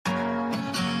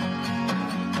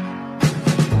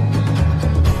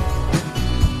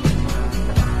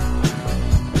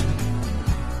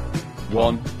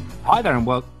one. Hi there and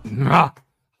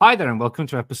welcome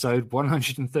to episode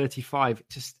 135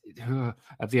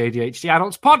 of the ADHD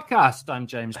Adults Podcast. I'm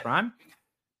James Brown.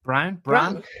 Brain.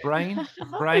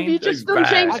 Have you just done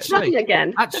James Brown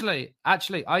again?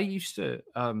 Actually, I used to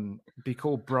be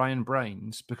called Brian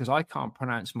Brains because I can't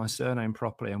pronounce my surname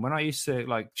properly. And when I used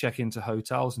to check into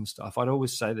hotels and stuff, I'd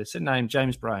always say this name,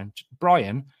 James Brown.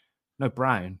 Brian, no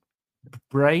Brown,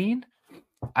 Brain.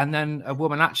 And then a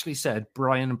woman actually said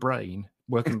Brian Brain,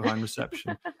 working behind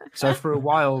reception. So for a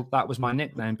while, that was my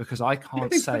nickname because I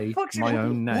can't say my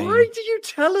own name. Why do you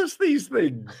tell us these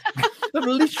things? I've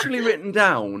literally written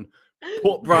down,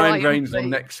 put Brian Brains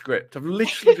on next script. I've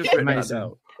literally just written that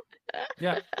down.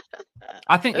 Yeah.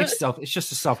 I think it's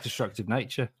just a self-destructive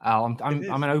nature, Al.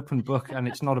 I'm an open book, and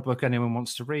it's not a book anyone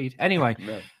wants to read. Anyway,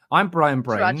 no. I'm Brian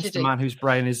Brains, the man whose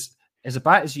brain is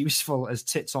about as useful as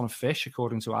tits on a fish,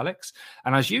 according to Alex.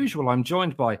 And as usual, I'm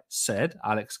joined by said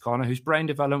Alex Connor, whose brain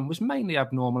development was mainly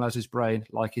abnormal as his brain,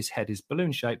 like his head, is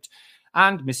balloon-shaped,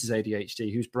 and Mrs.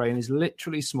 ADHD, whose brain is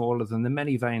literally smaller than the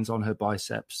many veins on her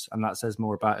biceps, and that says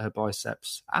more about her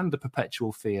biceps and the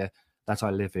perpetual fear that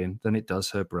I live in than it does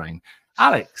her brain.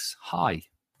 Alex, hi.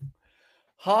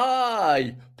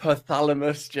 Hi,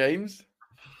 hypothalamus, James.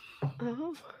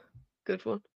 Oh, good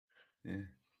one. Yeah.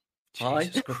 Hi,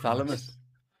 hypothalamus.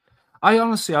 I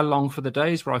long for the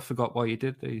days where I forgot why you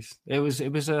did these. It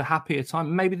was a happier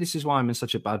time. Maybe this is why I'm in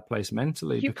such a bad place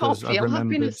mentally. You because can't feel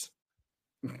happiness.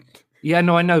 Yeah,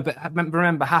 no, I know, but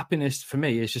remember, happiness for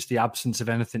me is just the absence of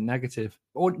anything negative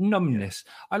or numbness.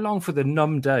 I long for the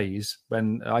numb days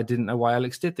when I didn't know why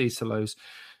Alex did these hellos.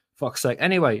 Fuck's sake.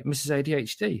 Anyway, Mrs.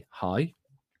 ADHD, hi.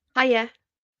 Hiya.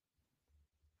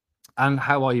 And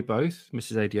how are you both?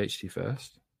 Mrs. ADHD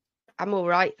first. I'm all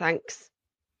right, thanks.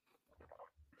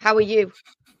 How are you?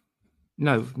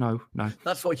 No.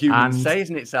 That's what humans say,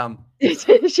 isn't it, Sam? It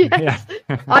is, yes.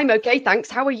 Yeah. I'm okay, thanks.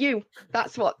 How are you?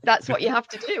 That's what you have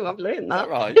to do. I've learned that.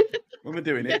 Right. When we're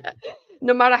doing it. Yeah.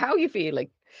 No matter how you're feeling.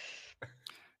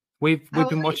 We've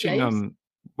been watching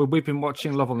we've been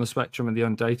watching Love on the Spectrum and The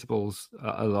Undateables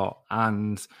a lot,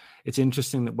 and it's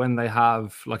interesting that when they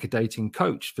have a dating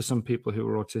coach for some people who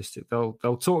are autistic,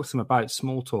 they'll talk to them about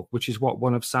small talk, which is what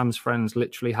one of Sam's friends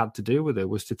literally had to do with her,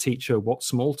 was to teach her what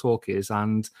small talk is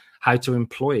and how to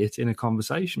employ it in a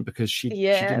conversation, because she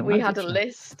didn't we had a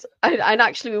list, and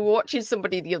actually we were watching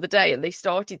somebody the other day, and they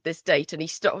started this date,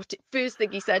 and first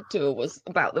thing he said to her was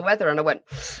about the weather, and I went,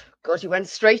 God, you went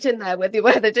straight in there with the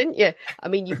weather, didn't you? I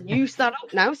mean, you've used that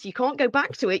up now, so you can't go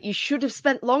back to it. You should have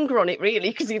spent longer on it, really,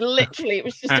 because it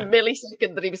was just a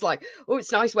millisecond that he was like, oh,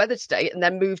 it's nice weather today, and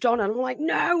then moved on. And I'm like,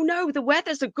 no, the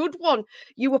weather's a good one.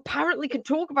 You apparently can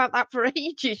talk about that for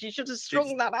ages. You should have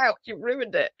strung that out. You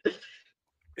ruined it.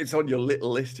 It's on your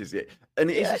little list, is it? And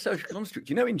it is a social construct.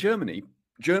 You know, in Germany,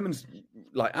 Germans,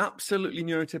 absolutely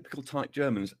neurotypical type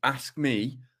Germans, ask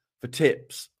me for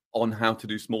tips on how to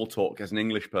do small talk as an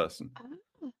English person.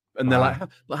 And they're like,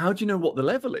 how do you know what the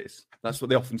level is? That's what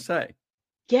they often say.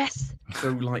 Yes.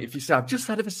 So, if you say, I've just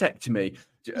had a vasectomy,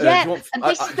 do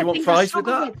you want fries with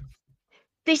that?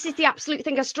 This is the absolute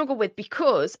thing I struggle with,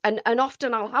 because, and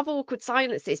often I'll have awkward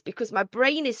silences because my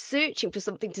brain is searching for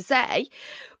something to say,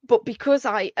 but because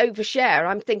I overshare,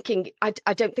 I'm thinking,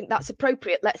 I don't think that's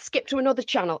appropriate. Let's skip to another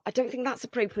channel. I don't think that's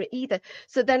appropriate either.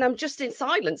 So then I'm just in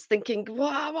silence thinking,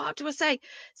 what do I say?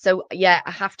 So yeah,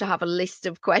 I have to have a list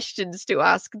of questions to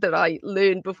ask that I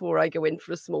learn before I go in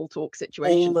for a small talk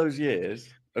situation. All those years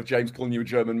of James calling you a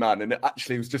German man, and it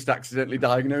actually was just accidentally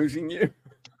diagnosing you.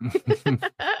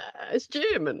 It's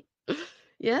German.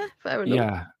 Yeah, fair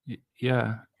enough.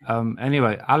 Yeah.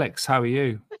 Anyway, Alex, how are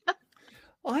you?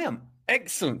 I am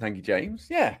excellent, thank you, James.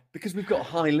 Yeah, because we've got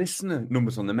high listener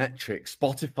numbers on the metrics,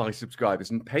 Spotify subscribers,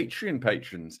 and Patreon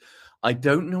patrons. I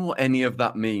don't know what any of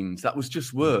that means. That was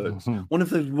just words. One of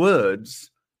those words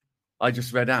I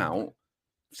just read out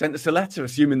sent us a letter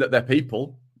assuming that they're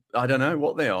people. I don't know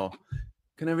what they are.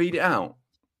 Can I read it out?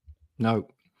 No.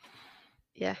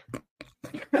 Yeah.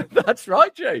 That's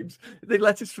right, James. The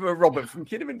letter's from a Robert from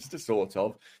Kidderminster, sort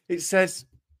of. It says,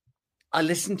 I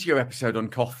listened to your episode on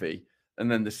coffee,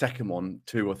 and then the second one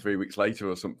 2 or 3 weeks later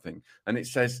or something. And it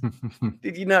says,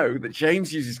 did you know that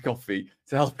James uses coffee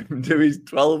to help him do his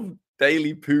 12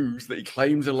 daily poos that he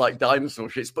claims are like dinosaur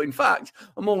shits, but in fact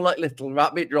are more like little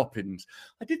rabbit droppings?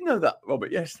 I didn't know that,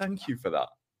 Robert. Yes, thank you for that.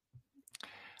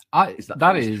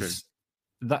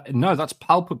 That's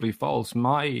palpably false.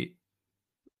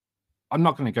 I'm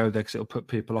not going to go there because it'll put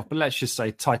people off, but let's just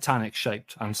say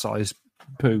Titanic-shaped and sized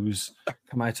poos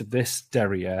come out of this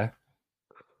derriere.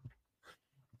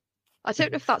 I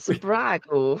don't know if that's a brag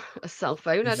or a cell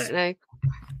phone. I don't know.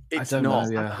 It's not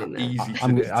easy to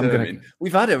I'm determine.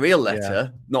 We've had a real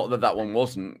letter, not that one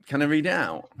wasn't. Can I read it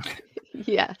out?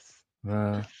 Yes.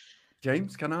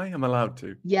 James, can I? I'm allowed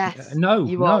to. Yes.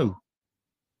 No.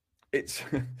 It's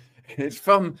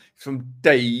from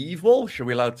Dave Walsh. Are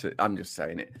we allowed to? I'm just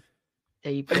saying it.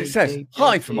 It says,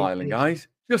 "Hi from Ireland, guys.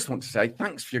 Just want to say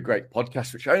thanks for your great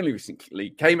podcast, which I only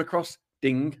recently came across.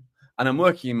 Ding. And I'm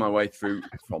working my way through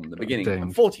from the beginning. Ding.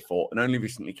 I'm 44 and only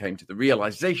recently came to the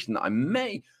realization that I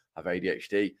may have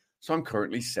ADHD, so I'm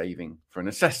currently saving for an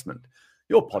assessment.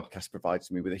 Your podcast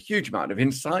provides me with a huge amount of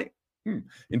insight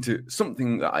into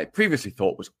something that I previously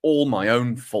thought was all my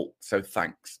own fault, so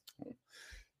thanks.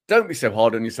 Don't be so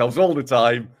hard on yourselves all the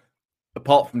time,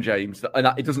 apart from James. And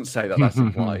it doesn't say that, that's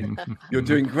implied. You're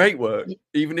doing great work,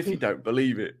 even if you don't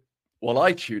believe it. While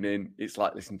I tune in, it's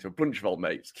like listening to a bunch of old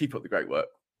mates. Keep up the great work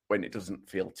when it doesn't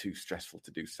feel too stressful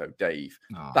to do so, Dave."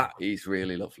 That is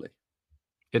really lovely.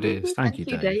 It is. Thank you,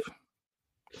 Dave.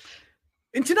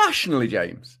 Internationally,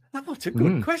 James, what a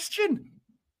good question.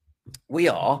 We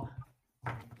are,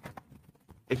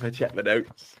 if I check the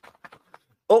notes,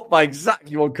 up by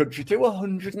exactly one country to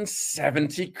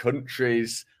 170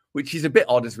 countries, which is a bit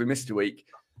odd as we missed a week.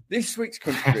 This week's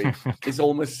country is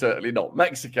almost certainly not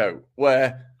Mexico,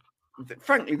 where,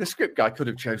 frankly, the script guy could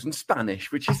have chosen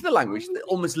Spanish, which is the language that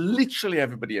almost literally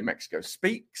everybody in Mexico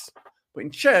speaks, but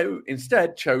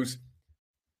instead chose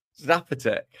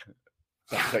Zapotec.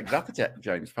 Zapotec,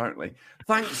 James, apparently.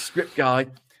 Thanks, script guy.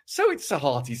 So it's a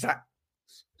hearty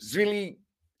Zreally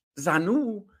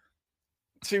Zanu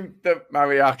to the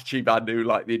mariachi band who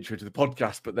like the intro to the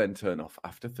podcast, but then turn off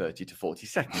after 30 to 40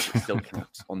 seconds. It still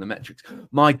counts on the metrics.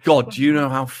 My God, do you know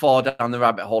how far down the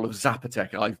rabbit hole of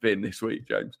Zapotec I've been this week,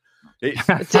 James?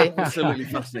 It's absolutely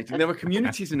fascinating. There were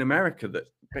communities in America that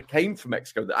came from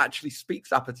Mexico that actually speak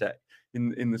Zapotec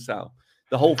in the South.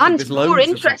 The whole thing, and more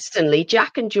interestingly,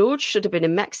 Jack and George should have been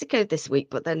in Mexico this week,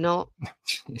 but they're not.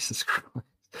 Jesus Christ.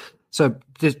 So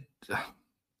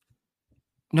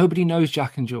nobody knows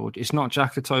Jack and George. It's not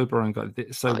Jack October and God.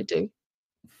 So I do.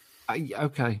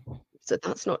 Okay. So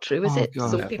that's not true, is it?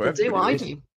 God. Some people do. I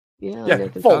do. Yeah. Yeah.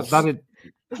 False. I know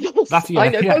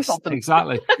both of them.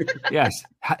 Exactly. Yes.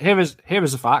 Here is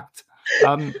a fact.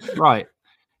 Right.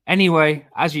 Anyway,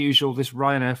 as usual, this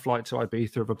Ryanair flight to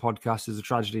Ibiza of a podcast is a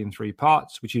tragedy in 3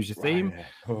 parts. We choose a theme.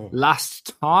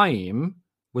 Last time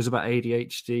was about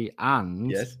ADHD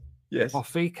and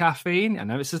coffee, caffeine. I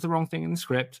know it says the wrong thing in the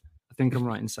script. I think I'm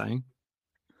right in saying.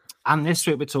 And this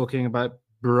week we're talking about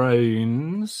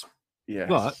brains. Yes.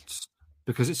 But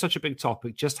because it's such a big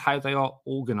topic, just how they are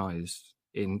organized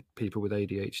in people with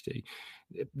ADHD.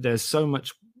 There's so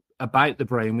much about the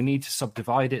brain. We need to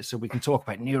subdivide it so we can talk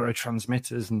about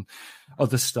neurotransmitters and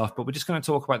other stuff, but we're just going to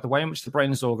talk about the way in which the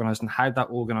brain is organized and how that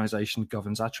organization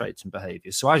governs our traits and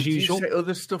behaviors. So as usual, you say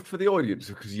other stuff for the audience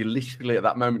because you literally at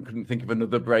that moment couldn't think of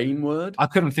another brain word. I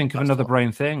couldn't think of another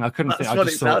brain thing. I couldn't. That's what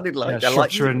it sounded like. That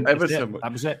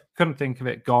was it. Couldn't think of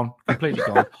it. Gone. Completely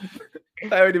gone.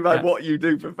 Bearing in mind what you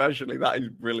do professionally, that is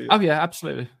brilliant. Oh yeah,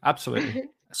 absolutely.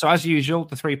 So as usual,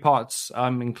 the 3 parts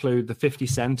include the 50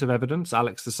 cent of evidence,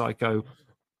 Alex the Psycho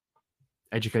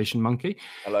Education Monkey,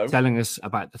 telling us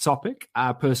about the topic,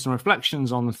 our personal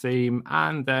reflections on the theme,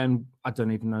 and then, I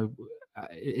don't even know,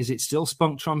 is it still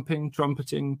spunk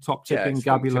trumpeting, top tipping,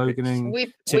 Gabby Loganing?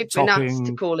 We've been asked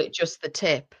to call it just the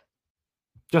tip.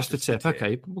 Just the tip.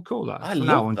 Okay, we'll call that. I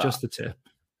love that. Just the tip.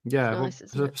 Yeah. Nice,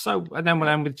 and then we'll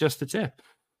end with just the tip.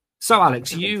 So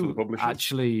Alex,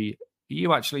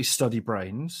 you actually study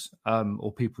brains,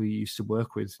 or people you used to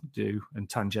work with do, and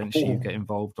tangentially you get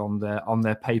involved on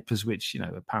their papers, which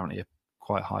apparently are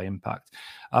quite high impact.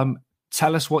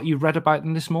 Tell us what you read about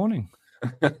them this morning.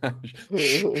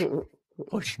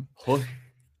 Hush.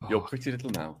 Your pretty little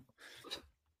mouth.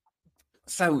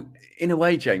 So, in a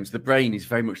way, James, the brain is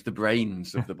very much the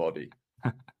brains of the body.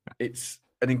 It's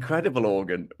an incredible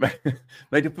organ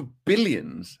made up of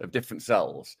billions of different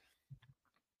cells.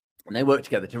 And they work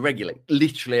together to regulate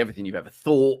literally everything you've ever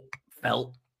thought,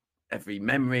 felt, every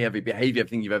memory, every behavior,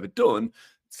 everything you've ever done,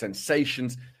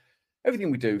 sensations,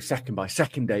 everything we do second by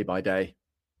second, day by day.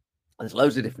 And there's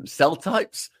loads of different cell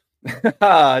types.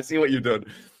 I see what you've done.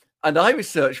 And I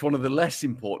researched one of the less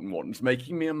important ones,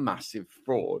 making me a massive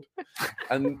fraud.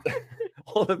 And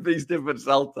all of these different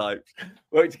cell types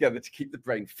work together to keep the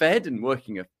brain fed and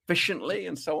working efficiently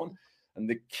and so on. And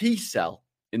the key cell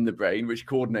in the brain, which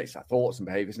coordinates our thoughts and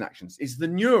behaviors and actions, is the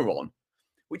neuron,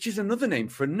 which is another name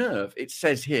for a nerve. It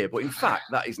says here, but in fact,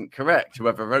 that isn't correct,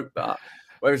 whoever wrote that.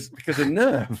 Whereas, because a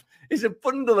nerve is a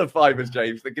bundle of fibers,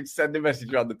 James, that can send a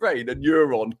message around the brain, a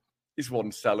neuron is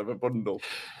one cell of a bundle.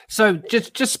 So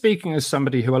just speaking as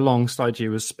somebody who alongside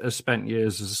you has spent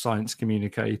years as a science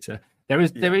communicator,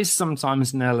 there is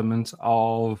sometimes an element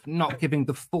of not giving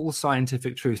the full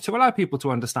scientific truth to allow people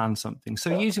to understand something.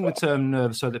 So using the term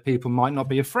nerve so that people might not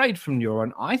be afraid from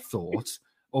neuron, I thought,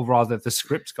 or rather the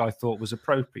script guy thought was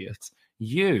appropriate.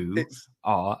 You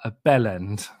are a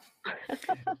bellend.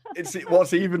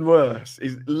 What's even worse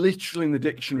is literally in the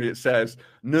dictionary it says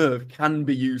nerve can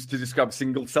be used to describe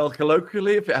single cell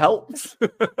colloquially if it helps.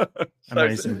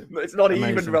 Amazing. It's not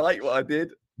even right what I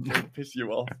did. It'll piss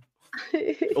you off.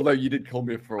 Although you did call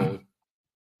me a fraud.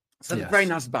 So the brain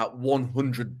has about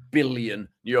 100 billion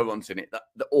neurons in it,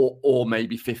 or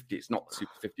maybe 50. It's not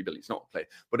super 50 billion. It's not clear,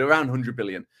 but around 100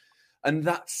 billion. And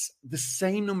that's the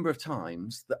same number of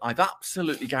times that I've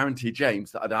absolutely guaranteed,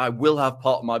 James, that I will have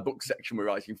part of my book section we're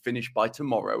writing finished by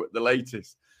tomorrow at the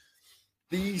latest.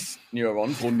 These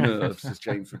neurons, or nerves, as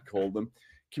James would call them,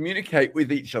 communicate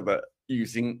with each other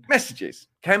using messages,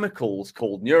 chemicals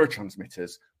called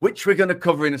neurotransmitters, which we're going to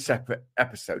cover in a separate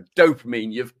episode.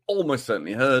 Dopamine, you've almost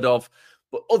certainly heard of,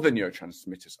 but other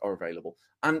neurotransmitters are available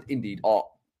and indeed are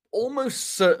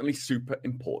almost certainly super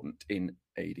important in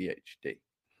ADHD.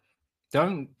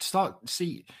 I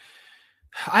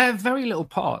have very little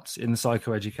parts in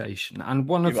psychoeducation, and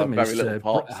one of them is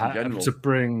to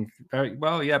bring very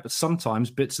well, but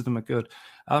sometimes bits of them are good.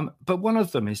 But one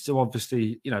of them is to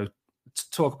obviously, to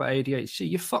talk about ADHD.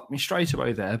 You fucked me straight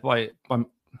away there by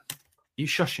you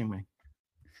shushing me.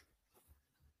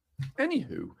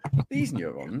 Anywho, these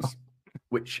neurons,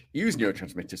 which use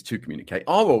neurotransmitters to communicate,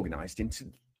 are organized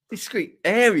into discrete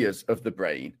areas of the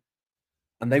brain.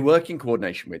 And they work in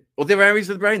coordination with other areas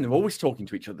of the brain. They're always talking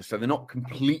to each other, so they're not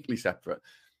completely separate.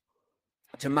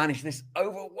 To manage this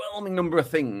overwhelming number of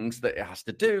things that it has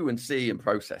to do and see and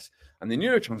process. And the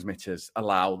neurotransmitters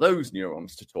allow those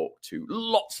neurons to talk to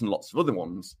lots and lots of other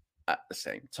ones at the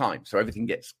same time. So everything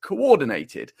gets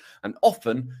coordinated. And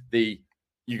often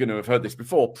you're going to have heard this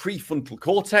before, prefrontal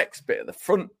cortex, bit at the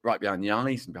front, right behind the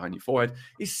eyes and behind your forehead,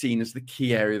 is seen as the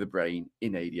key area of the brain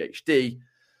in ADHD.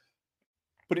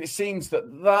 But it seems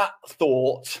that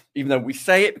thought, even though we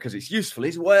say it because it's useful,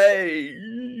 is way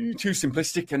too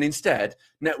simplistic. And instead,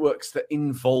 networks that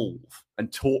involve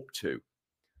and talk to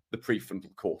the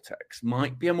prefrontal cortex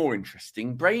might be a more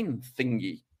interesting brain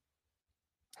thingy.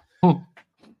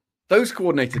 Those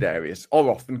coordinated areas are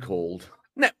often called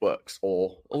networks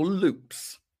or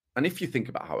loops. And if you think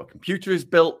about how a computer is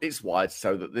built, it's wired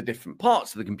so that the different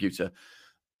parts of the computer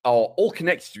are all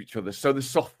connected to each other, so the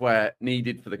software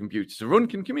needed for the computer to run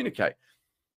can communicate.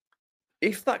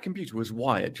 If that computer was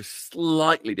wired just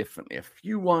slightly differently, a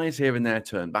few wires here and there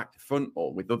turned back to front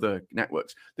or with other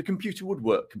networks, the computer would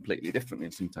work completely differently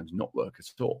and sometimes not work at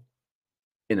all.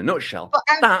 In a nutshell,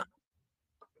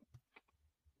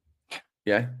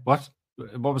 Yeah? What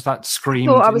was that scream?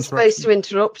 I thought I was supposed to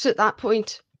interrupt at that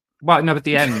point. Well, no, but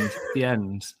the end. At the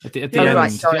end.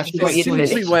 Right, sorry. It's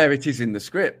simply where it is in the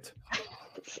script.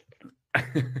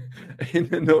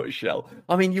 In a nutshell,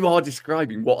 I mean, you are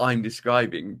describing what I'm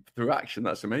describing through action.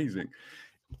 That's amazing.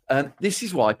 This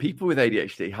is why people with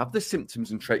ADHD have the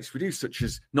symptoms and traits we do, such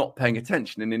as not paying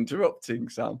attention and interrupting,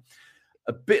 Sam.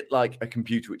 A bit like a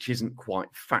computer which isn't quite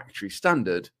factory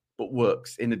standard, but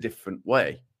works in a different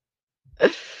way.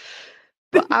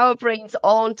 But our brains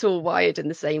aren't all wired in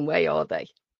the same way, are they?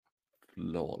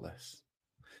 Flawless.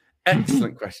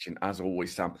 Excellent question, as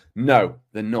always, Sam. No,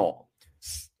 they're not.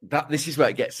 This is where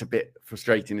it gets a bit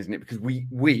frustrating, isn't it? Because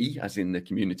we, as in the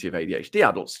community of ADHD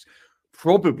adults,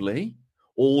 probably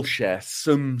all share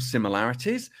some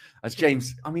similarities. As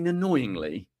James,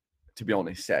 annoyingly, to be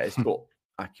honest, says, but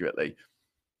accurately,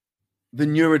 the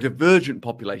neurodivergent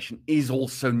population is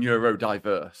also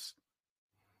neurodiverse,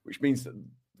 which means that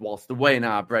whilst the way in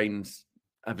our brains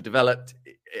have developed,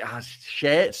 it has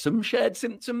some shared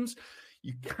symptoms.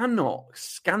 You cannot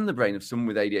scan the brain of someone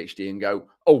with ADHD and go,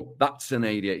 oh, that's an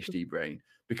ADHD brain,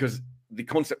 because the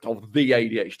concept of the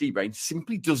ADHD brain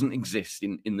simply doesn't exist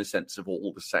in the sense of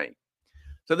all the same.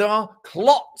 So there are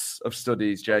clots of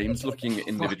studies, James, looking at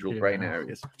individual brain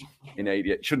areas in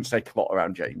ADHD. Shouldn't say clot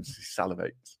around James, he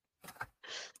salivates.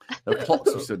 There are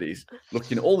clots of studies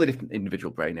looking at all the different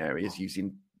individual brain areas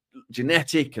using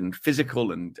genetic and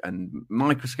physical and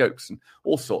microscopes and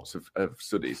all sorts of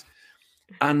studies.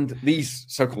 And these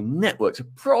so-called networks are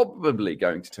probably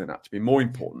going to turn out to be more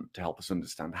important to help us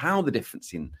understand how the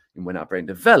difference in when our brain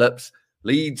develops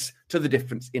leads to the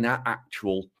difference in our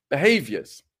actual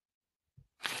behaviors.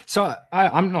 So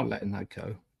I'm not letting that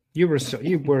go. You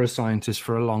were a scientist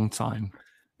for a long time.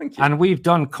 Thank you. And we've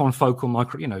done confocal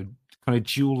kind of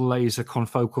dual laser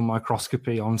confocal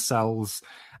microscopy on cells.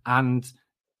 And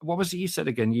what was it you said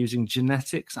again? Using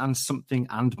genetics and something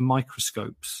and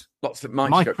microscopes. Lots of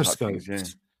microscopes. Things, yeah.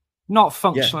 Not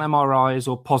functional MRIs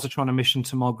or positron emission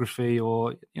tomography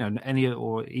or any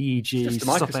or EEG. Just a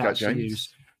microscope, James. Use.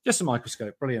 Just a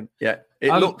microscope. Brilliant. Yeah,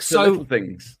 it looks at little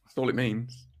things. That's all it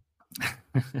means.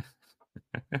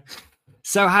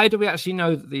 So how do we actually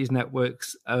know that these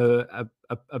networks are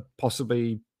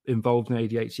possibly involved in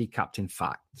ADHD? Captain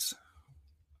Facts.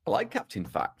 I like Captain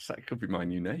Facts. That could be my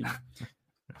new name.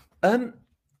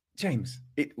 James,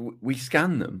 we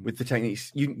scan them with the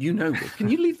techniques. You know this. Can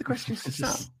you leave the questions to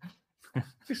Sam?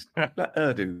 Just let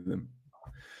her do them.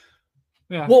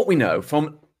 Yeah. What we know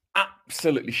from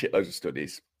absolutely shitloads of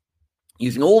studies,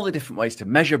 using all the different ways to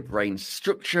measure brain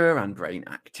structure and brain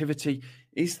activity,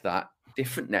 is that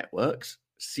different networks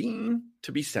seem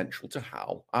to be central to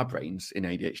how our brains in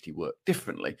ADHD work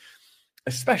differently,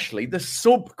 especially the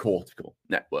subcortical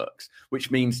networks,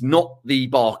 which means not the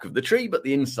bark of the tree, but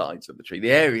the insides of the tree, the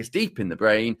areas deep in the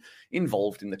brain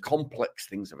involved in the complex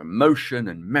things of emotion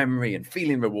and memory and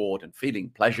feeling reward and feeling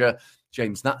pleasure.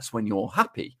 James, that's when you're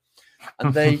happy.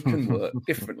 And they can work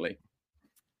differently.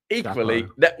 Equally,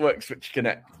 networks which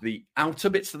connect the outer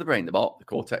bits of the brain, the bark, the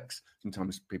cortex,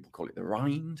 sometimes people call it the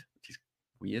rind, which is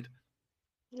weird.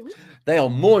 They are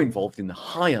more involved in the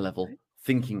higher level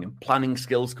thinking and planning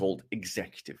skills called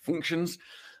executive functions,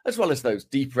 as well as those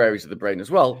deeper areas of the brain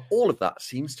as well. All of that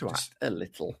seems to act a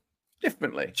little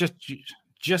differently.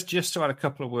 Just to add a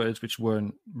couple of words which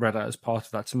weren't read out as part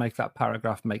of that to make that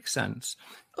paragraph make sense.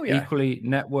 Oh, yeah. Equally,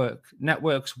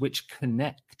 networks which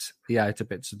connect the outer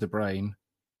bits of the brain,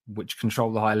 which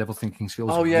control the high level thinking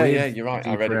skills. Oh, yeah, you're right.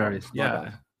 I read it.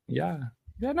 Yeah.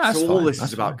 No, so all this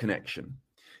is about connection.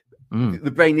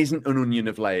 The brain isn't an onion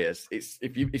of layers. It's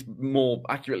more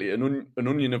accurately an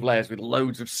onion of layers with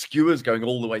loads of skewers going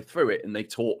all the way through it, and they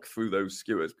talk through those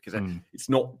skewers because it's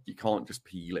not, you can't just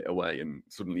peel it away and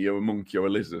suddenly you're a monkey or a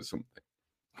lizard or something.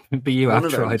 But you have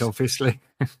tried, obviously.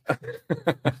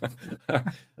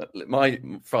 My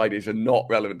Fridays are not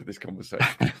relevant to this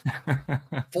conversation.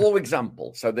 For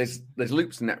example, so there's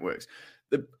loops and networks.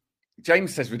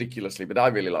 James says ridiculously, but I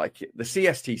really like it. The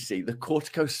CSTC, the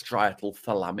corticostriatal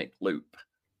thalamic loop,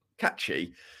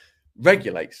 catchy,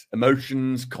 regulates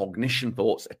emotions, cognition,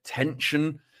 thoughts,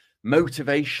 attention,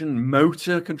 motivation,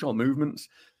 motor control, movements.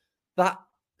 That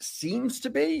seems to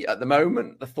be, at the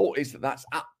moment, the thought is that that's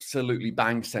absolutely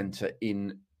bang center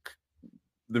in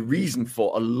the reason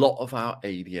for a lot of our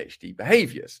ADHD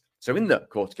behaviors. So in the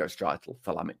corticostriatal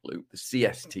thalamic loop, the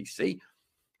CSTC,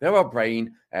 there are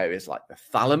brain areas like the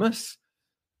thalamus,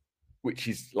 which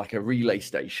is like a relay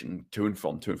station to and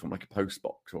from like a post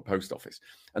box or a post office,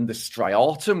 and the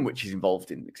striatum, which is involved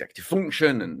in executive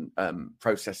function and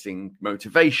processing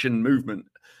motivation, movement,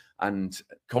 and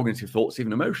cognitive thoughts,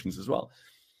 even emotions as well.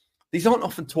 These aren't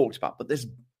often talked about, but there's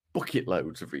bucket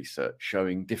loads of research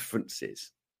showing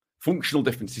differences, functional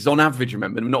differences on average,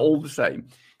 remember, not all the same,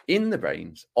 in the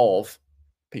brains of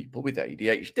people with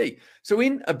ADHD. So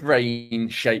in a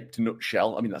brain-shaped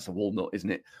nutshell, I mean, that's a walnut,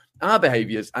 isn't it? Our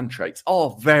behaviors and traits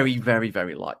are very, very,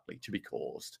 very likely to be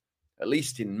caused, at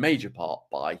least in major part,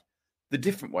 by the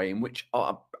different way in which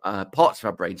our parts of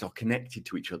our brains are connected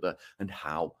to each other and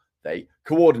how they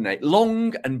coordinate.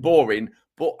 Long and boring,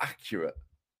 but accurate.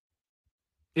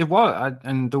 It was,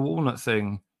 and the walnut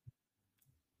thing,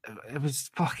 it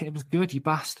was good, you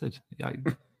bastard.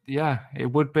 Yeah, it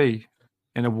would be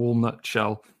in a walnut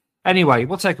shell. Anyway,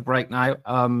 we'll take a break now,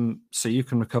 so you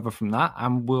can recover from that,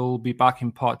 and we'll be back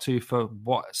in part 2 for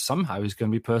what somehow is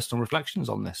going to be personal reflections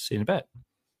on this. See you in a bit.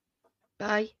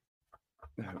 Bye.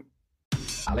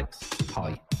 Alex,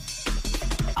 hi.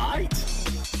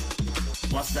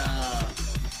 Aight. What's up?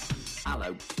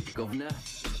 Hello, Governor.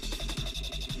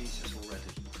 Jesus already.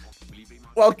 Will you be my...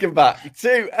 Welcome back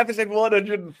to episode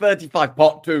 135,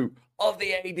 part 2 of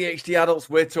the ADHD Adults.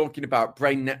 We're talking about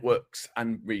brain networks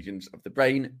and regions of the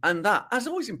brain. And that, as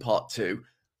always in part 2,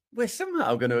 we're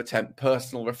somehow going to attempt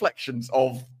personal reflections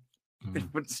of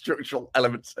different structural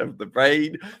elements of the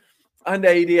brain and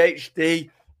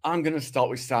ADHD. I'm going to start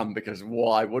with Sam, because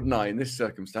why wouldn't I in this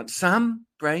circumstance? Sam,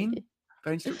 brain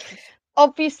structures?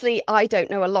 Obviously, I don't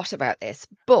know a lot about this,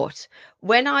 but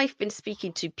when I've been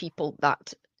speaking to people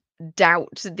that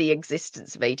doubt the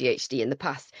existence of ADHD in the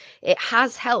past, it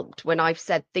has helped when I've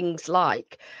said things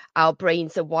like our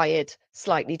brains are wired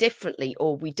slightly differently,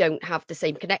 or we don't have the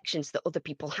same connections that other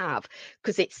people have,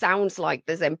 because it sounds like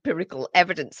there's empirical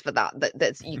evidence for that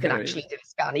you can actually do a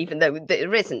scan, even though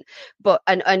there isn't. But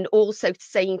and also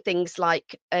saying things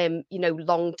like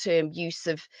long-term use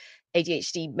of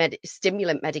ADHD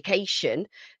stimulant medication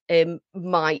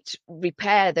might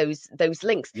repair those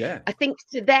links. Yeah. I think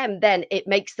to them, then it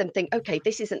makes them think, okay,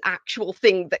 this is an actual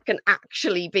thing that can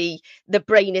actually be, the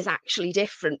brain is actually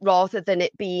different, rather than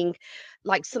it being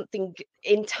like something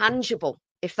intangible,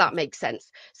 if that makes sense.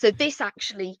 So this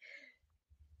actually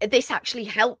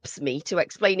helps me to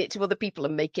explain it to other people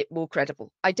and make it more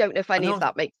credible. I don't know if any of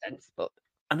that makes sense, but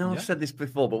I know I've said this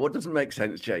before, but what doesn't make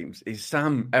sense, James, is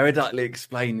Sam eruditely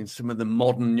explaining some of the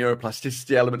modern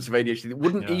neuroplasticity elements of ADHD that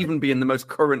wouldn't even be in the most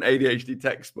current ADHD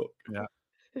textbook.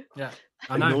 Yeah.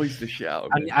 I know. Annoys the shit out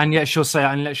of me. And yet she'll say,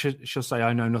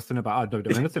 I know nothing about, I don't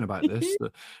know anything about this.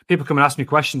 People come and ask me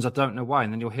questions, I don't know why,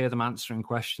 and then you'll hear them answering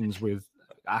questions with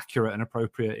accurate and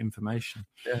appropriate information.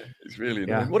 Yeah, it's really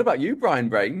annoying. What about you, Brian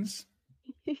Brains?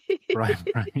 Brian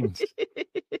Brains.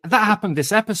 That happened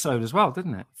this episode as well,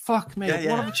 didn't it? Fuck me.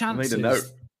 What are the chances? I made a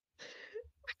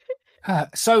note.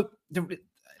 So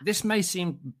this may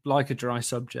seem like a dry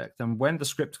subject, and when the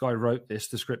script guy wrote this,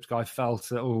 the script guy felt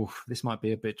that, this might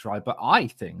be a bit dry, but I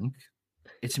think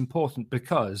it's important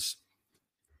because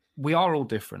we are all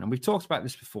different, and we've talked about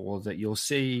this before, that you'll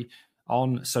see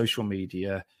on social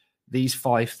media these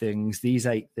 5 things, these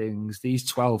 8 things, these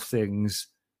 12 things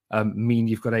mean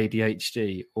you've got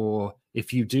ADHD, or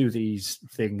if you do these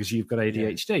things, you've got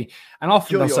ADHD. And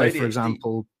often they'll say, for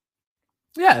example,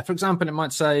 it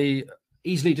might say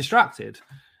easily distracted,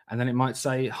 and then it might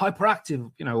say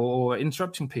hyperactive, or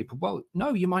interrupting people. Well,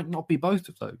 no, you might not be both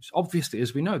of those. Obviously,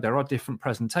 as we know, there are different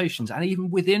presentations, and even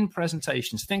within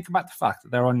presentations, think about the fact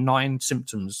that there are 9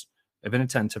 symptoms of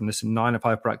inattentiveness and 9 of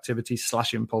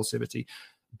hyperactivity/impulsivity,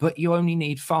 but you only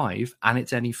need 5, and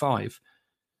it's any 5.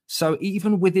 So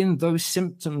even within those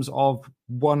symptoms of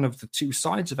one of the 2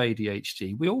 sides of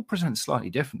ADHD, we all present slightly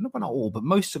different. Well, not all, but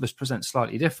most of us present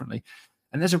slightly differently.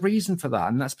 And there's a reason for that,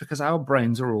 and that's because our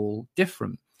brains are all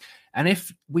different. And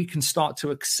if we can start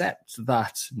to accept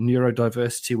that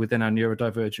neurodiversity within our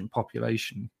neurodivergent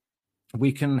population,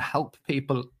 we can help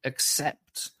people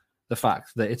accept the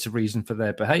fact that it's a reason for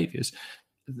their behaviors.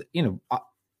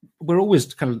 We're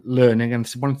always kind of learning, and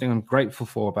it's one thing I'm grateful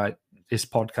for about this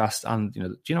podcast. And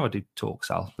do you know I do talks,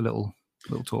 Al? The little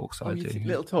talks I do.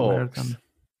 Little talks.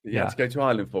 Yeah, to go to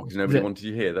Ireland for because nobody wanted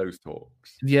to hear those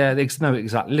talks. Yeah,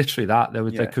 exactly. Literally that.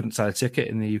 They couldn't sell a ticket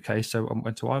in the UK, so I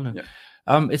went to Ireland.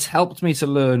 Yeah. It's helped me to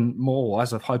learn more,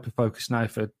 as I've hyper-focused now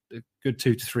for a good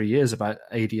 2 to 3 years, about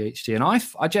ADHD. And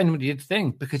I genuinely did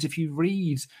think, because if you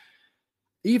read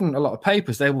even a lot of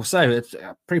papers, they will say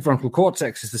that prefrontal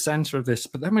cortex is the center of this.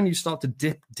 But then when you start to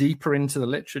dip deeper into the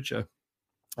literature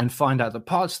and find out the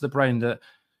parts of the brain that,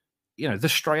 the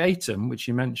striatum, which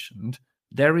you mentioned,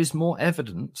 there is more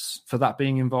evidence for that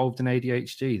being involved in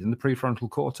ADHD than the prefrontal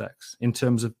cortex in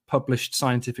terms of published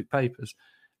scientific papers.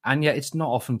 And yet it's not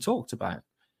often talked about.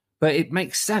 But it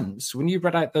makes sense when you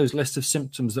read out those lists of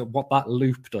symptoms, that what that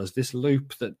loop does, this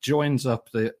loop that joins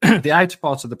up the the outer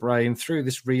part of the brain through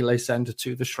this relay center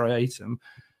to the striatum,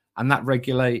 and that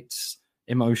regulates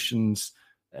emotions,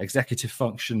 executive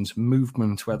functions,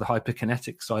 movement, where the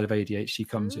hyperkinetic side of ADHD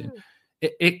comes in.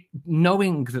 It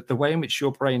knowing that the way in which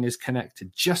your brain is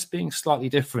connected, just being slightly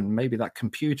different, maybe that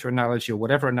computer analogy or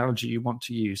whatever analogy you want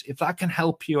to use, if that can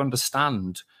help you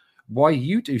understand why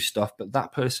you do stuff but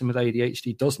that person with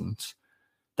ADHD doesn't,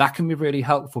 that can be really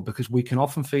helpful, because we can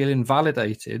often feel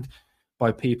invalidated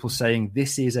by people saying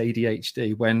this is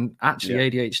ADHD, when actually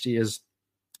ADHD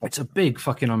it's a big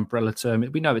fucking umbrella term.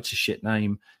 We know it's a shit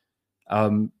name.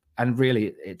 And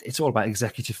really, it's all about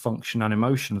executive function and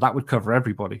emotion. That would cover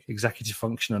everybody, executive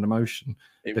function and emotion,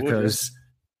 because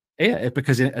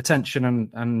attention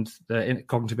and the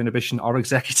cognitive inhibition are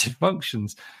executive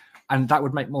functions, and that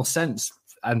would make more sense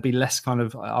and be less kind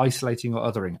of isolating or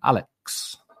othering.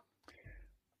 Alex,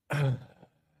 I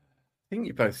think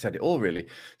you both said it all, really.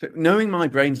 So knowing my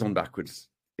brain's on backwards,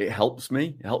 it helps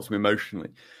me. It helps me emotionally.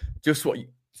 Just what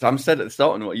Sam said at the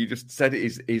start, and what you just said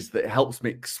is that it helps me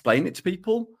explain it to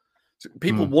people. So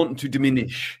people want to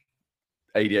diminish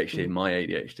ADHD and my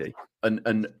ADHD,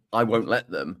 and I won't let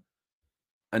them.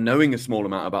 And knowing a small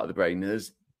amount about the brain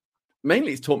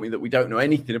it's taught me that we don't know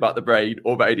anything about the brain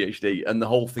or about ADHD, and the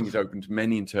whole thing is open to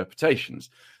many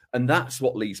interpretations. And that's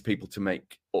what leads people to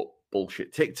make up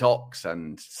bullshit TikToks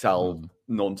and sell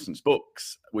nonsense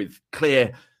books with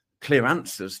clear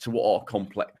answers to what are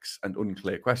complex and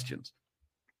unclear questions.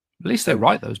 At least they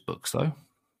write those books, though.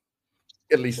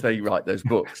 At least they write those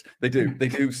books. They do. They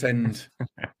do send,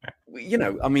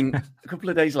 I mean, a couple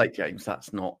of days late, James,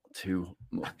 that's not too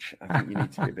much. I think you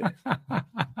need to be a bit...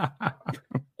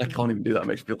 I can't even do that. It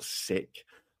makes me feel sick,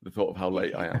 the thought of how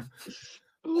late I am.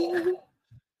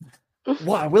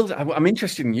 What I will, I'm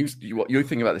interested in what you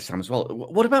think about this, Sam, as well.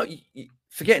 What about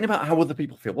forgetting about how other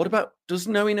people feel? What about, does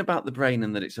knowing about the brain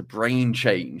and that it's a brain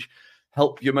change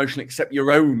help you emotionally accept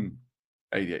your own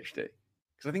ADHD?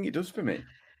 Because I think it does for me.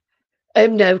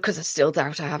 No, because I still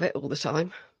doubt I have it all the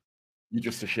time. You're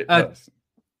just a shit person.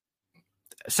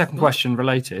 Second question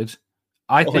related.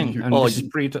 I think, this is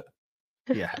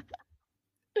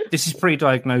this is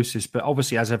pre-diagnosis, but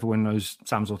obviously, as everyone knows,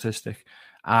 Sam's autistic,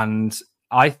 and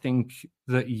I think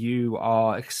that you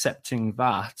are accepting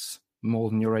that more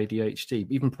than your ADHD,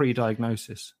 even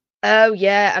pre-diagnosis. Oh,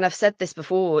 yeah. And I've said this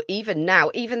before, even now,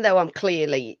 even though I'm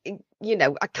clearly,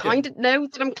 I kind of know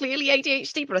that I'm clearly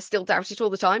ADHD, but I still doubt it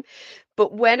all the time.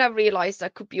 But when I realized I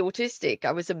could be autistic,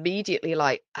 I was immediately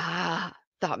like,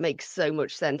 that makes so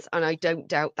much sense. And I don't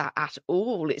doubt that at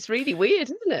all. It's really weird,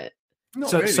 isn't it?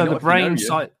 So the brain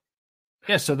side.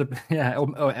 Yeah,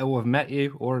 or have met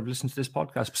you or have listened to this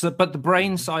podcast. But the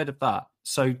brain side of that.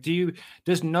 So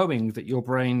does knowing that your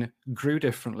brain grew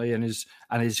differently and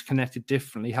is connected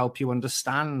differently help you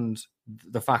understand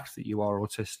the fact that you are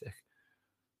autistic?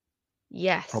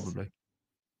 Yes. Probably.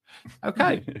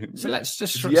 Okay. So let's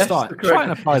just start. Try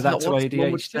and apply that to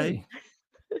ADHD.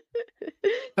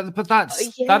 But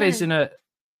that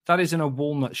is in a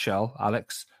walnut shell,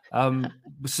 Alex.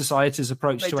 Society's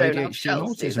approach to ADHD and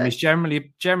autism is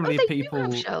generally people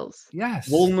do have shells. Yes,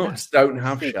 walnuts don't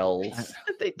have shells.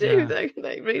 They do, though.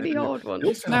 They're really hard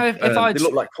ones. No, they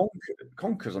look like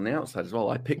conkers on the outside as well.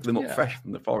 I picked them up fresh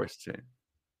from the forest too.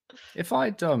 If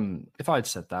I'd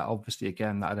said that, obviously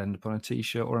again that'd end up on a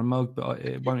t-shirt or a mug, but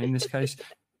it won't in this case.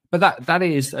 But that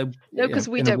is no, because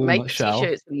we don't make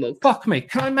t-shirts and mugs. Fuck me!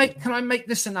 Can I make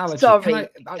this analogy? Sorry,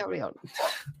 carry on.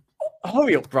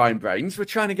 Hurry up, Brian Brains. We're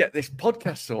trying to get this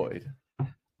podcast sorted.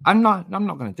 I'm not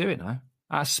going to do it now.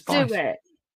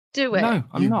 Do it. No,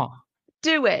 I'm not.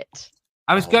 Do it.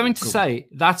 I was going to say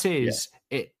that is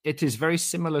it is very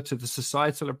similar to the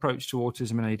societal approach to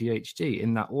autism and ADHD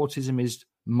in that autism is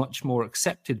much more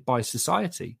accepted by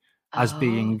society as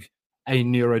being a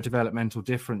neurodevelopmental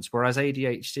difference, whereas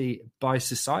ADHD by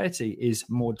society is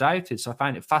more doubted. So I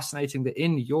find it fascinating that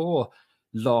in your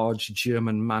large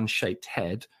German man-shaped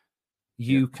head,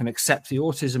 you can accept the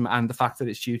autism and the fact that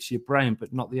it's due to your brain,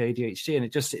 but not the ADHD. And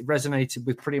it resonated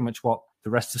with pretty much what the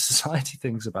rest of society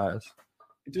thinks about us.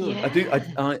 It does.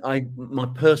 Yeah. I my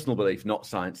personal belief, not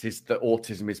science, is that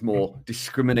autism is more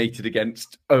discriminated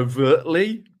against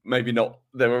overtly. Maybe not.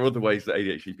 There are other ways that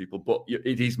ADHD people, but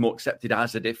it is more accepted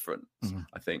as a difference.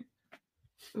 I think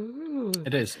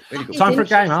it is. Time for a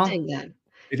game, Al.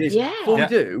 It is. Yeah. Before we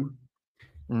do,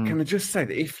 can I just say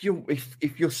that if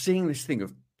you're seeing this thing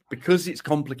of, because it's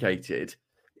complicated,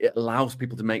 it allows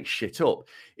people to make shit up.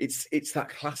 It's that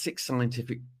classic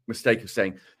scientific mistake of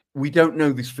saying, we don't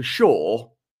know this for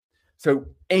sure, so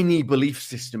any belief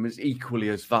system is equally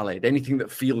as valid. Anything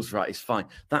that feels right is fine.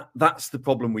 That's the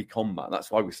problem we combat. That's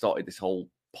why we started this whole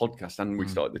podcast and we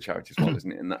started the charity as well,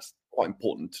 isn't it? And that's quite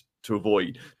important to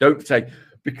avoid. Don't say,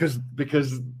 because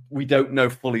we don't know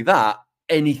fully that,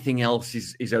 anything else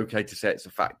is okay to say it's a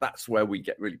fact. That's where we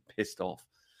get really pissed off.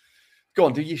 Go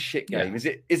on, do your shit game.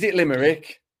 Yeah. Is it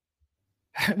Limerick?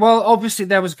 Well, obviously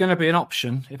there was going to be an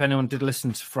option if anyone did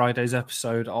listen to Friday's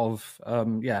episode of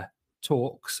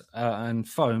talks and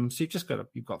phone. So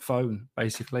you've got phone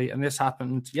basically, and this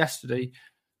happened yesterday.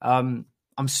 I'm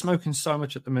smoking so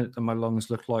much at the minute that my lungs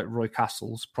look like Roy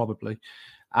Castle's probably.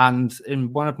 And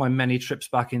in one of my many trips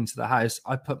back into the house,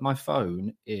 I put my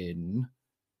phone in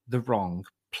the wrong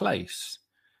place.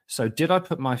 So did I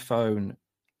put my phone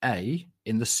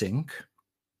in the sink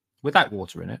without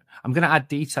water in it? I'm going to add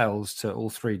details to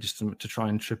all three just to try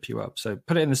and trip you up. So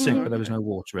put it in the sink, but there was no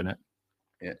water in it.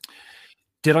 Yeah.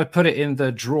 Did I put it in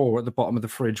the drawer at the bottom of the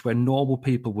fridge where normal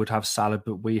people would have salad,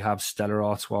 but we have Stella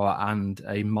Artois and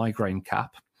a migraine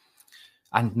cap?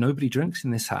 And nobody drinks in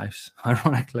this house,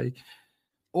 ironically.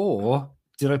 Or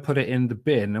did I put it in the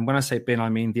bin? And when I say bin, I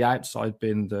mean the outside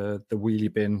bin, the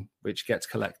wheelie bin, which gets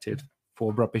collected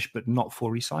for rubbish, but not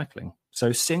for recycling.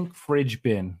 So sink, fridge,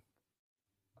 bin.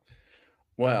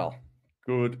 Well,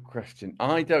 good question.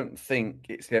 I don't think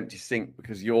it's the empty sink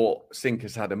because your sink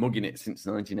has had a mug in it since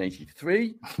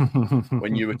 1983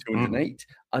 when you were 208.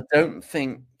 I don't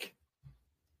think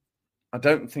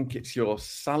it's your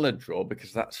salad drawer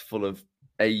because that's full of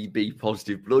AB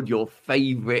positive blood, your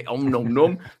favourite nom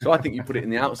nom. So I think you put it in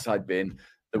the outside bin,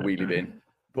 the wheelie bin.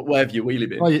 But where have you wheelie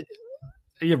bin? Well,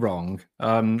 you're wrong.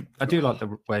 I do like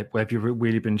the where have you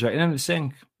wheelie bin in the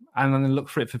sink, and then look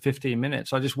for it for 15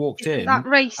 minutes. I just walked in. Is that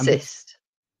racist?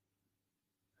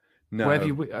 No. Where have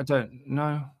you? I don't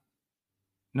know.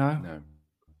 No.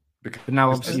 Because but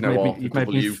now obviously you've made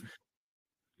me.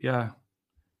 Yeah.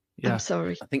 I'm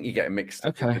sorry. I think you're getting mixed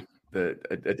up Okay. with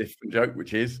a different joke,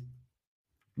 which is...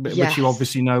 Which you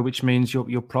obviously know, which means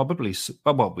you're probably...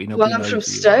 Well, we know. Well, I'm from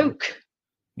Stoke.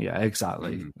 Yeah,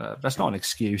 exactly. That's not an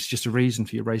excuse, just a reason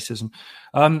for your racism.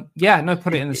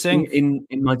 Put it in the sink. In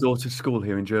my daughter's school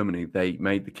here in Germany, they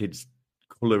made the kids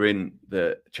colour in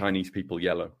the Chinese people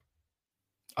yellow.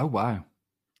 Oh, wow.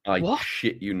 I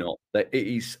shit you not. It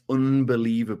is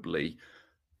unbelievably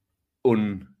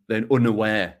they're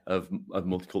unaware of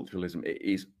multiculturalism. It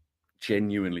is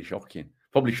genuinely shocking.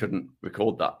 Probably shouldn't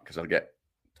record that because I'll get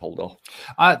told off.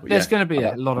 There's going to be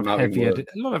a lot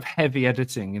of heavy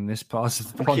editing in this part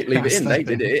of the podcast. Leave it in. They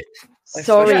did it.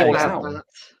 Sorry about that.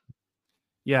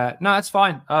 Yeah, no, it's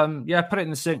fine. Put it in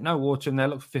the sink. No water in there.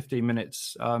 Look for 15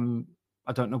 minutes. I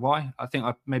don't know why. I think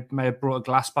I may have brought a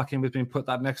glass back in with me and put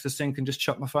that next to the sink and just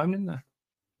chuck my phone in there.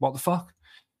 What the fuck?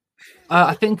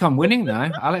 I think I'm winning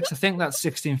now, Alex. I think that's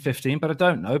 16-15, but I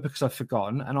don't know because I've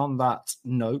forgotten. And on that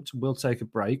note, we'll take a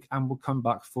break and we'll come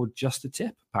back for just a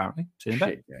tip, apparently. See you in a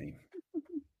bit.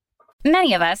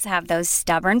 Many of us have those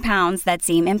stubborn pounds that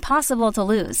seem impossible to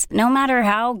lose, no matter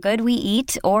how good we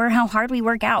eat or how hard we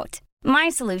work out. My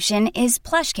solution is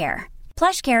PlushCare.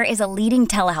 PlushCare is a leading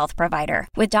telehealth provider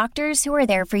with doctors who are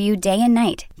there for you day and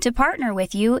night to partner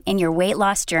with you in your weight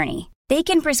loss journey. They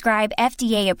can prescribe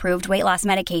FDA-approved weight loss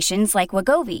medications like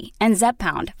Wegovy and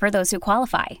Zepbound for those who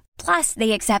qualify. Plus,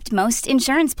 they accept most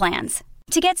insurance plans.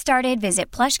 To get started,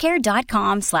 visit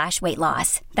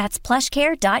plushcare.com/weightloss. That's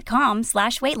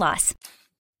plushcare.com/weightloss.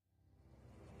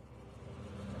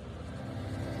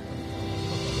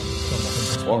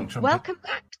 Welcome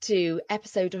back to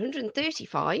episode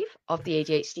 135 of the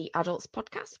ADHD Adults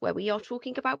podcast, where we are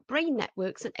talking about brain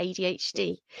networks and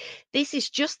ADHD. This is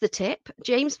just the tip.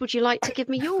 James, would you like to give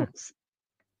me yours?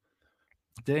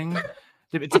 Ding.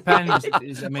 It depends.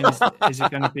 Is it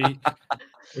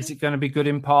going to be good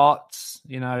in parts?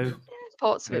 You know,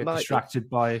 parts of it might distracted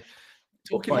by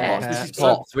talking parts. This is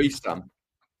part 3, Stan.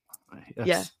 Yes.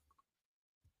 Yeah.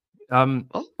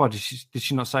 Why did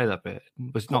she not say that bit?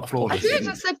 Was it not flawless? I did.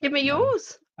 I said, give me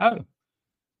yours. Oh.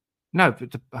 No,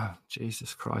 but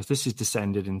Jesus Christ, this is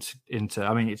descended into.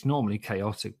 I mean, it's normally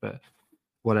chaotic, but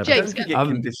whatever. James, it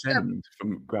can descend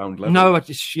from ground level. No, it's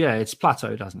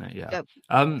plateaued, hasn't it? Yeah.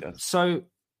 So,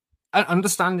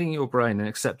 understanding your brain and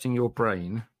accepting your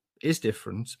brain is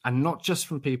different, and not just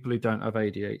from people who don't have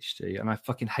ADHD. And I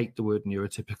fucking hate the word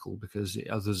neurotypical because it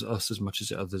others us as much as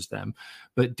it others them.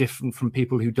 But different from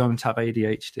people who don't have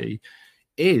ADHD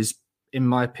is, in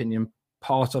my opinion,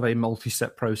 part of a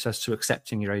multi-step process to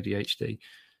accepting your ADHD,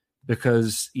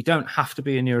 because you don't have to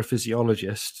be a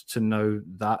neurophysiologist to know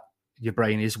that your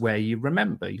brain is where you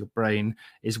remember. Your brain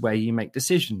is where you make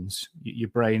decisions. Your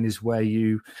brain is where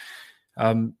you,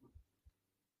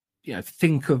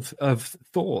 think of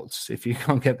thoughts if you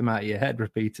can't get them out of your head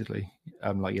repeatedly,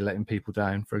 like you're letting people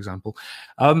down, for example.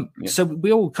 So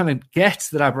we all kind of get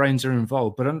that our brains are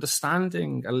involved, but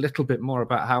understanding a little bit more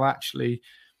about how actually,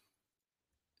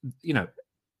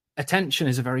 attention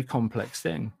is a very complex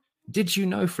thing. Did you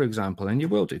know, for example, and you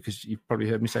will do because you've probably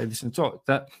heard me say this in talk,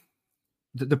 that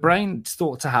the brain's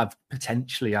thought to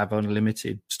potentially have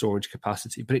unlimited storage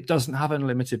capacity, but it doesn't have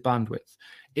unlimited bandwidth.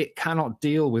 It cannot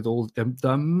deal with all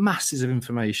the masses of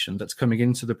information that's coming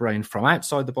into the brain from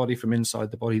outside the body, from inside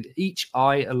the body. Each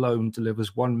eye alone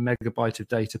delivers 1 megabyte of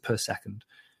data per second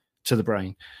to the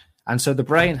brain. And so the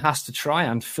brain has to try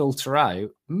and filter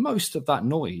out most of that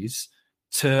noise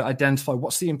to identify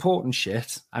what's the important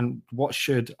shit and what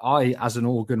should I, as an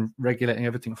organ regulating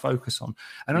everything, focus on.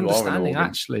 And understanding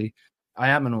actually... I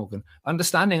am an organ.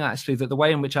 Understanding actually that the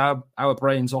way in which our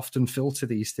brains often filter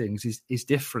these things is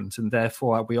different, and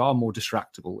therefore we are more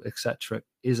distractible, etc.,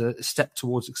 is a step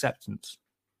towards acceptance.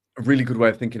 A really good way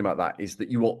of thinking about that is that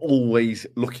you are always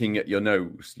looking at your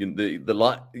nose.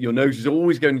 Your nose is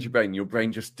always going to your brain. Your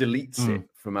brain just deletes it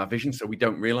from our vision, so we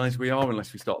don't realize we are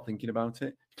unless we start thinking about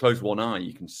it. Close one eye,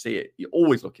 you can see it. You're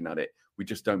always looking at it. We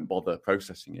just don't bother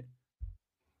processing it.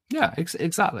 Yeah,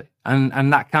 exactly.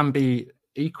 And that can be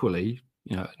equally,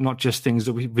 not just things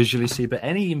that we visually see, but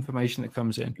any information that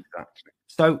comes in. Exactly.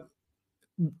 So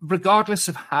regardless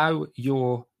of how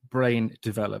your brain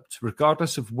developed,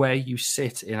 regardless of where you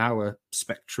sit in our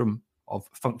spectrum of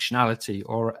functionality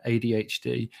or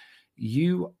ADHD,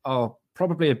 you are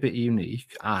probably a bit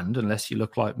unique and, unless you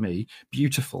look like me,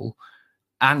 beautiful.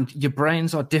 And your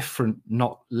brains are different,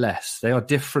 not less. They are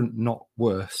different, not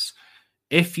worse.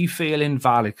 If you feel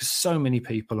invalid, because so many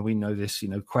people, and we know this,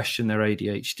 question their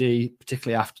ADHD,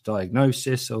 particularly after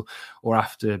diagnosis or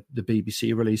after the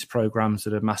BBC release programs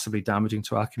that are massively damaging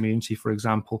to our community, for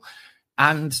example.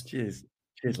 And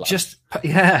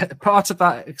part of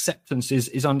that acceptance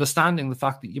is understanding the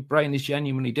fact that your brain is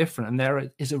genuinely different, and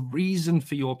there is a reason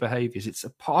for your behaviors. It's a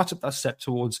part of that step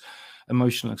towards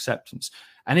emotional acceptance.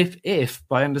 And if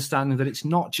by understanding that it's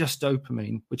not just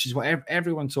dopamine, which is what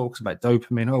everyone talks about,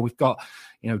 dopamine, we've got,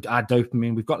 our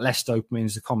dopamine, we've got less dopamine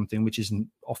is a common thing, which isn't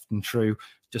often true,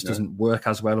 just doesn't work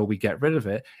as well, or we get rid of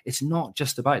it. It's not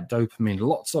just about dopamine.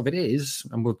 Lots of it is,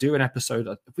 and we'll do an episode.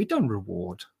 Have we done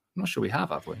reward? I'm not sure we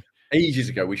have we? Ages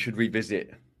ago, we should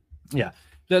revisit. Yeah.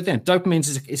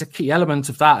 Dopamine is a key element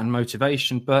of that and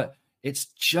motivation, but it's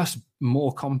just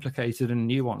more complicated and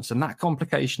nuanced. And that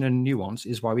complication and nuance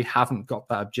is why we haven't got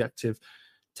that objective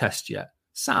test yet.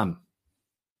 Sam?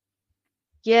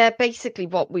 Yeah, basically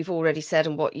what we've already said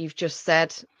and what you've just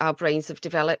said, our brains have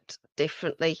developed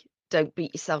differently. Don't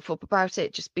beat yourself up about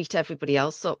it. Just beat everybody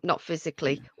else up, not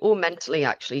physically or mentally,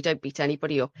 actually. Don't beat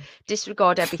anybody up.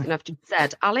 Disregard everything I've just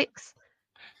said. Alex?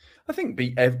 I think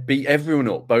beat everyone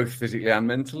up, both physically and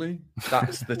mentally.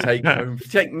 That's the take home.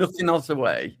 Take nothing else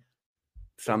away.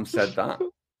 Sam said that.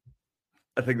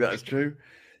 I think that's true.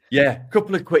 Yeah, a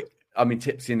couple of quick,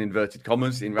 tips in inverted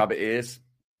commas, in rabbit ears.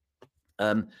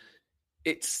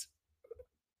 It's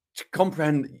to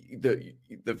comprehend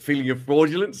the feeling of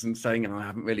fraudulence and saying, I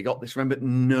haven't really got this. Remember,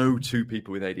 no two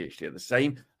people with ADHD are the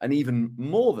same. And even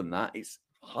more than that, it's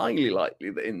highly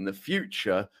likely that in the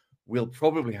future, we'll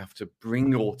probably have to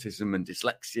bring autism and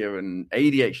dyslexia and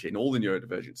ADHD and all the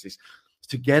neurodivergencies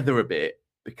together a bit,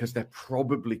 because they're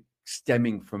probably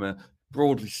stemming from a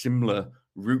broadly similar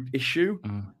root issue.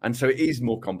 And so it is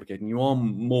more complicated. You are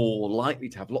more likely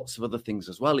to have lots of other things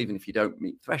as well, even if you don't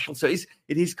meet thresholds. So it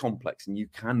is complex, and you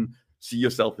can see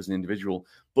yourself as an individual.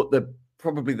 But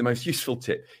probably the most useful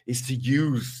tip is to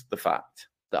use the fact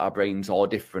that our brains are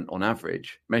different on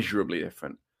average, measurably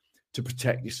different, to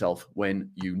protect yourself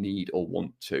when you need or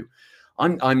want to.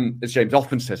 I'm, as James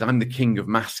often says, I'm the king of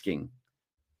masking.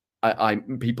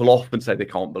 People often say they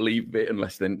can't believe it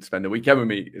unless they spend a weekend with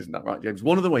me. Isn't that right, James?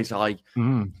 One of the ways I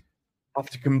have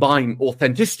to combine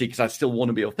authenticity, because I still want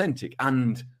to be authentic,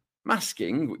 and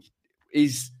masking, which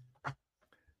is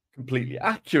completely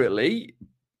accurately,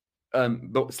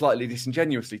 but slightly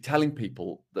disingenuously telling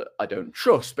people that I don't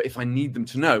trust, but if I need them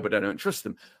to know, but I don't trust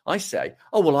them, I say,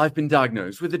 I've been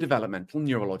diagnosed with a developmental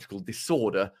neurological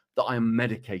disorder that I am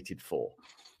medicated for.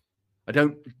 I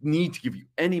don't need to give you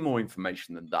any more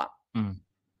information than that.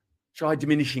 Try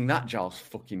diminishing that, Giles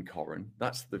fucking Corran.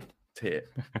 That's the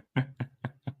tip.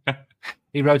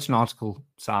 He wrote an article,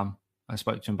 Sam. I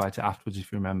spoke to him about it afterwards,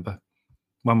 if you remember,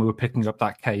 when we were picking up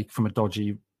that cake from a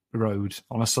dodgy road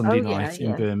on a Sunday night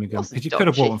in Birmingham. Because you could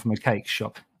have bought one from a cake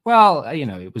shop. Well,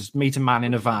 it was meet a man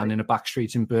in a van in a back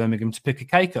street in Birmingham to pick a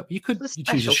cake up. You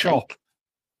choose a shop. Cake.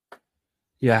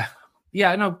 Yeah.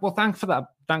 Yeah, no, well, thanks for that.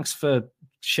 Thanks for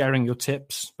sharing your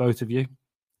tips, both of you.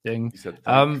 Ding. You said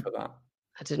thanks for that.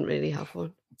 I didn't really have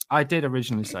one. I did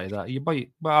originally say that.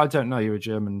 Well, I don't know. You're a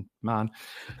German man.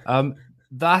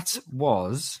 That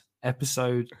was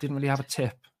episode. Didn't really have a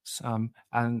tip.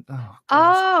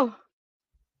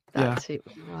 That's it.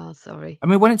 Well, sorry. I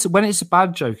mean, when it's a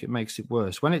bad joke, it makes it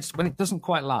worse. When it doesn't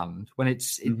quite land. When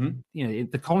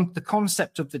the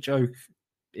concept of the joke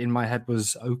in my head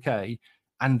was okay,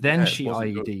 and then she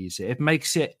IEDs it. It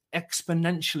makes it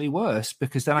exponentially worse,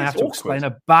 because then I have to explain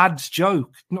a bad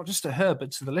joke, not just to her, but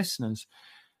to the listeners.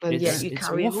 But it's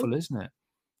awful, isn't it?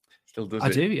 Still does I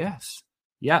do, yes.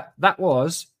 Yeah, that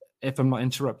was, if I'm not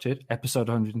interrupted, episode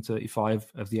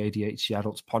 135 of the ADHD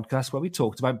Adults podcast, where we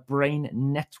talked about brain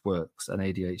networks and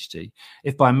ADHD.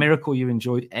 If by miracle you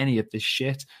enjoyed any of this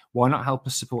shit, why not help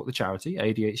us support the charity,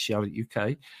 ADHD Adult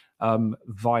UK,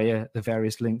 via the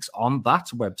various links on that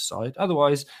website.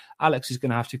 Otherwise, Alex is going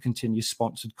to have to continue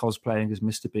sponsored cosplaying as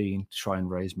Mr. Bean to try and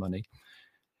raise money.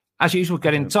 As usual,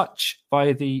 get in touch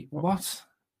via the what?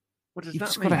 What does You've that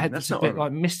just mean? got a head that's a bit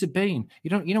like Mr. Bean. You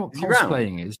know what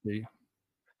cosplaying is, do you?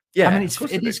 Yeah, I mean it's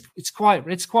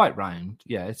quite round.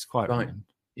 Yeah, it's quite round.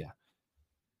 Yeah.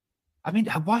 I mean,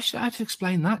 why should I have to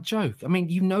explain that joke? I mean,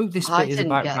 this bit is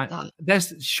about round.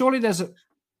 There's a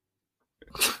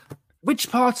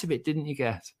which part of it didn't you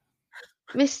get?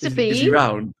 Mr. Bean. Is he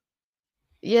round?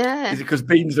 Yeah. Is it because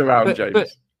Bean's around, James? But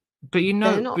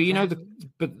Mr. No.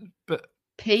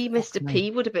 P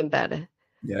would have been better.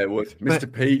 Yeah, it would.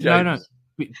 Mr. P, James.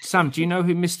 No. Sam, do you know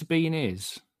who Mr. Bean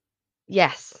is?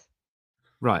 Yes.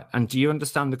 Right. And do you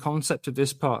understand the concept of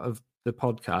this part of the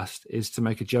podcast is to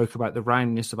make a joke about the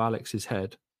roundness of Alex's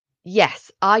head?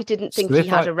 Yes. I didn't think he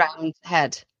had a round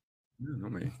head. No,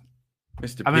 not me.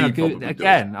 Mr. I mean, B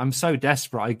again, I'm so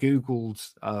desperate. I googled.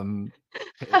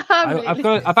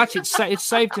 I've actually it's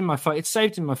saved in my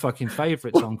fucking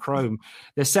favorites on Chrome.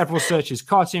 There's several searches: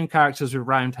 cartoon characters with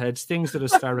round heads, things that are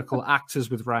spherical, actors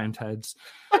with round heads.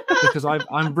 Because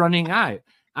I'm running out,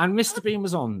 and Mr. Bean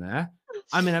was on there.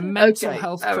 I'm in a mental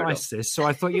health crisis, so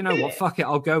I thought, you know what, fuck it,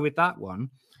 I'll go with that one.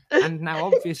 And now,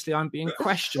 obviously, I'm being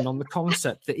questioned on the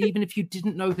concept that even if you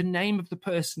didn't know the name of the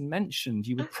person mentioned,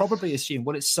 you would probably assume,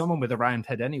 well, it's someone with a round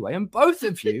head anyway. And both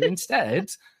of you,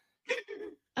 instead,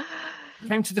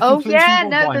 came to the conclusion. Oh yeah,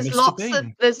 well, no,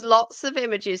 there's lots of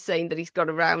images saying that he's got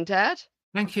a round head.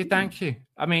 Thank you.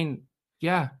 I mean,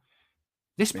 yeah,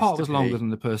 this part was longer than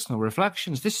the personal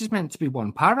reflections. This is meant to be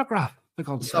one paragraph. For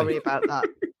God's sake. Sorry about that.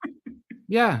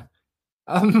 Yeah.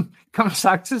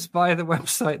 Contact us via the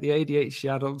website,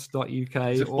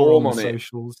 theadhdadults.uk, or on the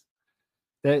socials.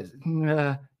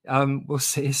 We'll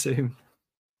see you soon.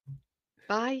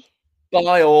 Bye.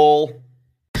 Bye all.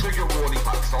 Trigger warning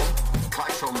klaxon.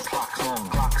 Klaxon, klaxon,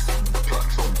 klaxon,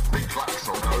 klaxon, big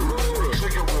klaxon.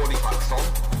 Trigger warning klaxon.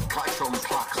 Klaxon,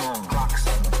 klaxon,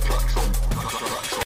 klaxon.